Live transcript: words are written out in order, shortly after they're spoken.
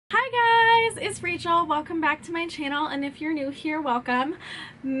guys, it's Rachel. Welcome back to my channel, and if you're new here, welcome.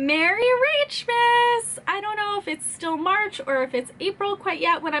 Merry Rachmas! I don't know if it's still March or if it's April quite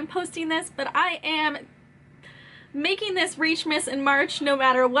yet when I'm posting this, but I am making this Rachmas in March no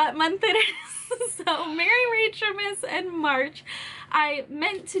matter what month it is. So Merry Rachmas in March. I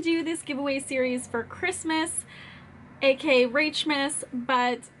meant to do this giveaway series for Christmas, aka Rachmas,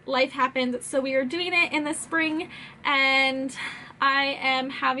 but life happened, so we are doing it in the spring, and I am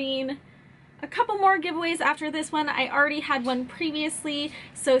having a couple more giveaways after this one. I already had one previously,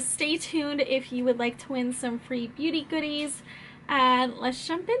 so stay tuned if you would like to win some free beauty goodies, and let's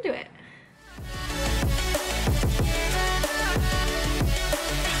jump into it.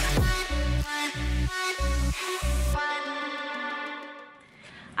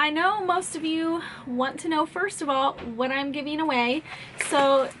 I know most of you want to know, first of all, what I'm giving away.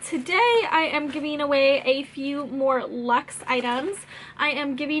 So today I am giving away a few more luxe items. I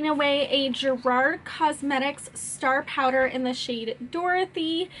am giving away a Gerard Cosmetics Star Powder in the shade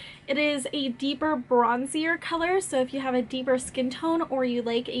Dorothy. It is a deeper bronzier color, so if you have a deeper skin tone or you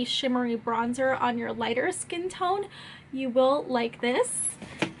like a shimmery bronzer on your lighter skin tone, you will like this.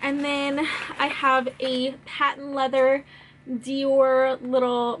 And then I have a patent leather Dior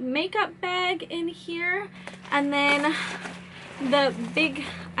little makeup bag in here, and then the big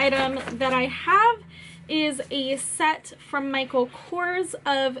item that I have is a set from Michael Kors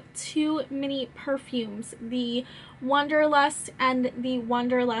of 2 mini perfumes, the Wanderlust and the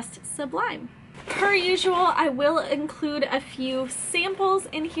Wanderlust Sublime. Per usual, I will include a few samples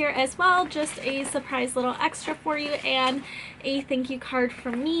in here as well, just a surprise little extra for you and a thank you card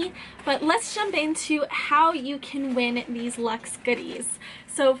from me. But let's jump into how you can win these luxe goodies.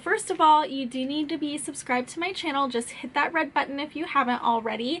 So first of all, you do need to be subscribed to my channel. Just hit that red button if you haven't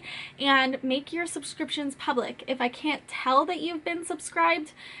already, and make your subscriptions public. If I can't tell that you've been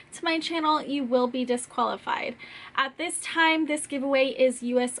subscribed to my channel, you will be disqualified. At this time, this giveaway is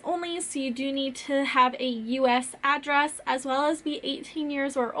US only, so you do need to have a US address, as well as be 18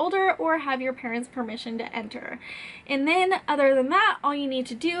 years or older, or have your parents' permission to enter. And then other than that, all you need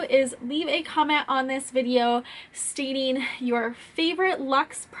to do is leave a comment on this video stating your favorite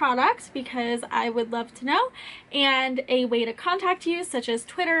luxe product, because I would love to know, and a way to contact you, such as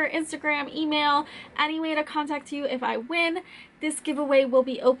Twitter, Instagram, email, any way to contact you if I win. This giveaway will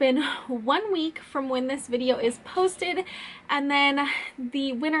be open 1 week from when this video is posted, and then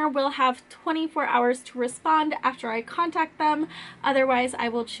the winner will have 24 hours to respond after I contact them. Otherwise, I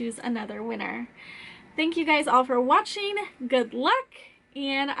will choose another winner. Thank you guys all for watching. Good luck,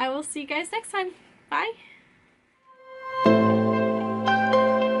 and I will see you guys next time. Bye.